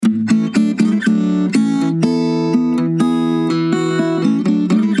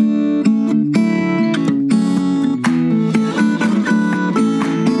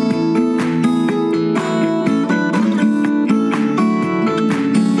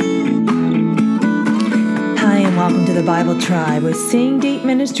the Bible Tribe with Seeing Deep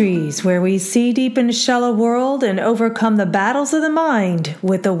Ministries, where we see deep in a shallow world and overcome the battles of the mind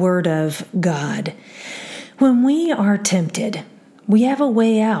with the Word of God. When we are tempted, we have a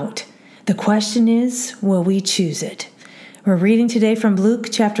way out. The question is, will we choose it? We're reading today from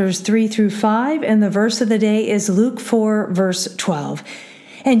Luke chapters 3 through 5, and the verse of the day is Luke 4, verse 12.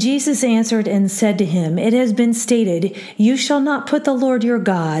 And Jesus answered and said to him, "It has been stated, you shall not put the Lord your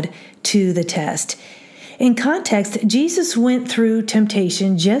God to the test." In context, Jesus went through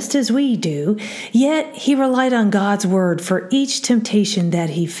temptation just as we do, yet he relied on God's word for each temptation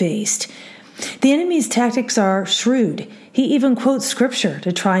that he faced. The enemy's tactics are shrewd. He even quotes scripture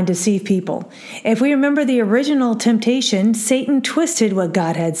to try and deceive people. If we remember the original temptation, Satan twisted what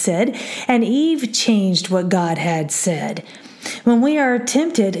God had said, and Eve changed what God had said. When we are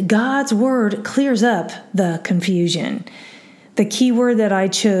tempted, God's word clears up the confusion. The key word that I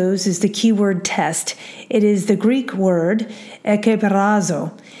chose is the keyword test. It is the Greek word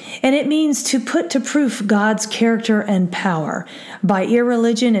ekeperazo, and it means to put to proof God's character and power by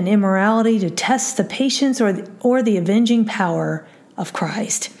irreligion and immorality, to test the patience or the avenging power of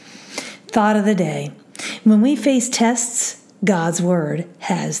Christ. Thought of the day: when we face tests, God's word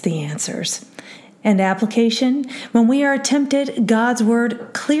has the answers. And application: when we are tempted, God's word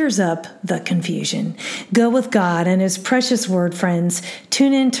clears up the confusion. Go with God and his precious word, friends.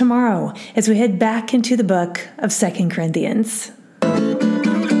 Tune in tomorrow as we head back into the book of 2 Corinthians.